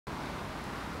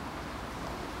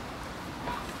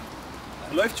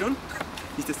Läuft schon?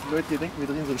 Nicht, dass die Leute hier denken, wir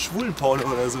drehen so einen Schwulenporno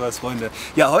oder sowas, Freunde.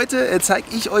 Ja, heute zeige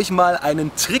ich euch mal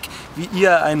einen Trick, wie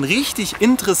ihr einen richtig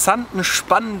interessanten,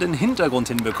 spannenden Hintergrund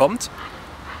hinbekommt.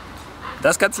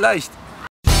 Das ist ganz leicht.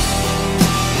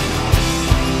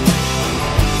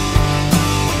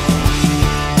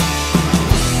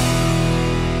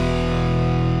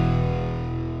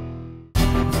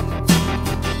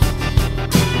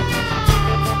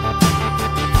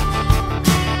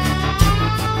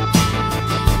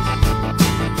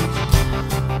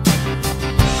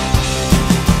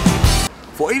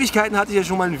 Vor Ewigkeiten hatte ich ja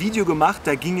schon mal ein Video gemacht,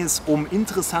 da ging es um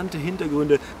interessante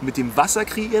Hintergründe mit dem Wasser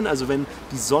kreieren. Also wenn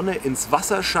die Sonne ins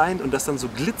Wasser scheint und das dann so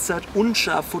glitzert,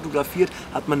 unscharf fotografiert,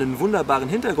 hat man einen wunderbaren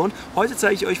Hintergrund. Heute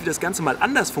zeige ich euch, wie das Ganze mal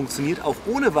anders funktioniert, auch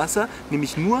ohne Wasser,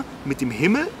 nämlich nur mit dem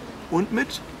Himmel und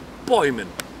mit Bäumen.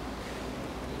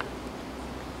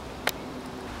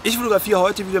 Ich fotografiere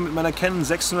heute wieder mit meiner Canon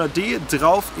 600D.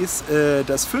 Drauf ist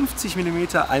das 50 mm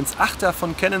 1.8er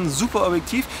von Canon. Super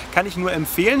Objektiv, kann ich nur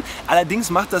empfehlen.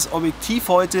 Allerdings macht das Objektiv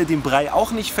heute den Brei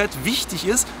auch nicht fett. Wichtig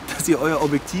ist, dass ihr euer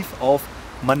Objektiv auf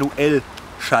manuell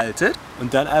schaltet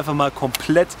und dann einfach mal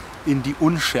komplett in die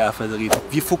Unschärfe dreht.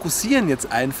 Wir fokussieren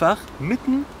jetzt einfach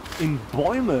mitten in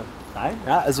Bäume rein,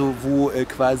 ja, also wo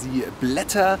quasi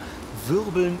Blätter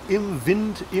wirbeln im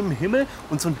Wind, im Himmel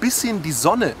und so ein bisschen die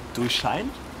Sonne durchscheint.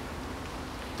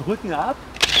 Drücken ab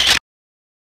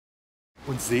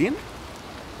und sehen.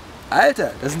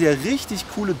 Alter, das sind ja richtig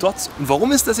coole Dots. Und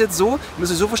warum ist das jetzt so? Ihr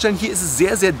müsst euch so vorstellen, hier ist es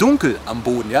sehr, sehr dunkel am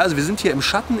Boden. Ja? Also wir sind hier im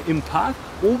Schatten, im Park.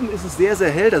 Oben ist es sehr,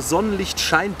 sehr hell. Das Sonnenlicht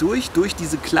scheint durch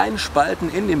diese kleinen Spalten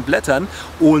in den Blättern.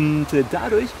 Und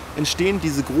dadurch entstehen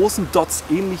diese großen Dots,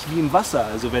 ähnlich wie im Wasser.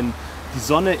 Also wenn die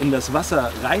Sonne in das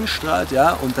Wasser reinstrahlt,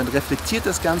 ja, und dann reflektiert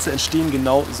das Ganze, entstehen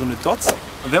genau so eine Dots.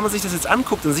 Und wenn man sich das jetzt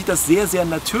anguckt, dann sieht das sehr, sehr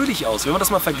natürlich aus. Wenn man das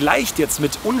mal vergleicht jetzt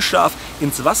mit unscharf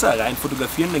ins Wasser rein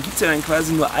fotografieren, dann gibt es ja dann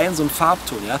quasi nur einen so einen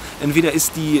Farbton. Ja? Entweder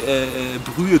ist die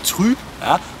Brühe trüb,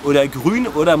 ja, oder grün,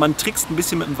 oder man trickst ein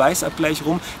bisschen mit dem Weißabgleich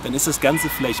rum, dann ist das Ganze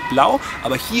vielleicht blau.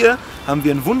 Aber hier haben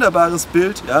wir ein wunderbares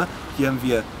Bild. Ja? Hier haben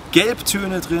wir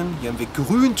Gelbtöne drin, hier haben wir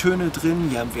Grüntöne drin,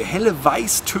 hier haben wir helle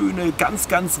Weißtöne, ganz,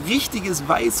 ganz richtiges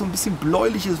Weiß, so ein bisschen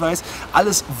bläuliches Weiß,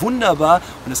 alles wunderbar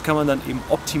und das kann man dann eben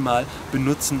optimal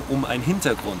benutzen, um einen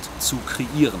Hintergrund zu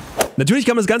kreieren. Natürlich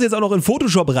kann man das Ganze jetzt auch noch in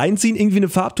Photoshop reinziehen, irgendwie eine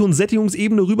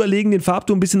Farbton-Sättigungsebene rüberlegen, den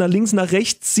Farbton ein bisschen nach links, nach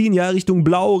rechts ziehen, ja, Richtung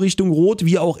Blau, Richtung Rot,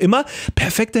 wie auch immer.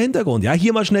 Perfekter Hintergrund, ja,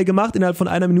 hier mal schnell gemacht, innerhalb von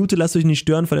einer Minute, lasst euch nicht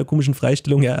stören von der komischen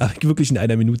Freistellung, ja, wirklich in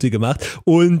einer Minute gemacht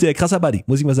und krasser Buddy,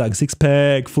 muss ich mal sagen,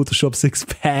 Sixpack, Photoshop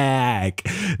Sixpack,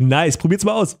 nice, probiert's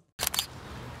mal aus.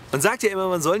 Man sagt ja immer,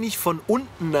 man soll nicht von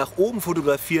unten nach oben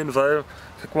fotografieren, weil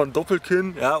kriegt man ein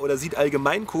Doppelkinn, ja, oder sieht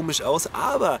allgemein komisch aus.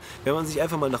 Aber wenn man sich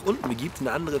einfach mal nach unten begibt,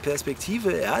 eine andere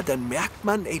Perspektive, ja, dann merkt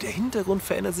man, ey, der Hintergrund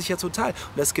verändert sich ja total.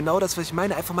 Und das ist genau das, was ich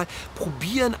meine. Einfach mal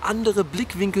probieren, andere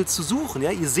Blickwinkel zu suchen. Ja.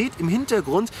 Ihr seht im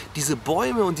Hintergrund diese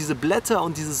Bäume und diese Blätter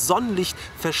und dieses Sonnenlicht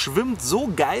verschwimmt so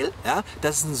geil, ja,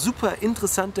 dass es ein super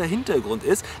interessanter Hintergrund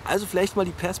ist. Also vielleicht mal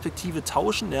die Perspektive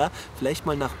tauschen, ja, vielleicht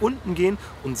mal nach unten gehen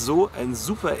und so einen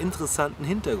super interessanten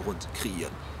Hintergrund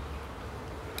kreieren.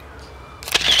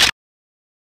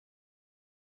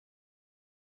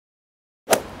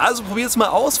 Also probiert es mal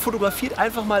aus, fotografiert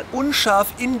einfach mal unscharf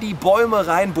in die Bäume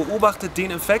rein, beobachtet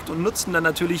den Effekt und nutzt ihn dann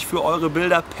natürlich für eure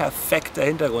Bilder. Perfekter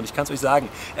Hintergrund, ich kann es euch sagen.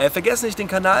 Vergesst nicht, den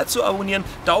Kanal zu abonnieren,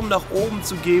 Daumen nach oben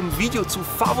zu geben, Video zu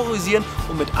favorisieren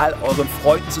und mit all euren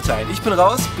Freunden zu teilen. Ich bin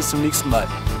raus, bis zum nächsten Mal.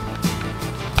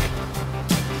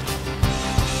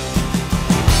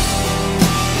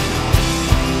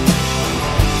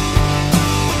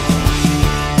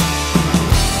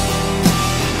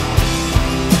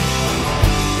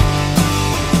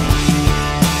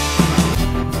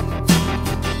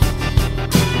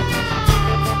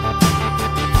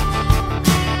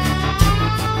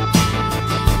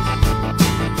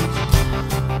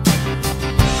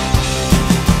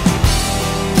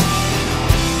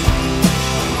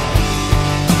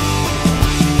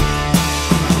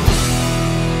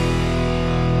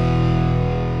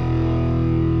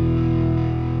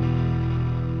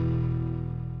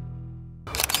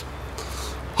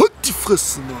 Die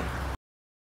Fresse, Mann.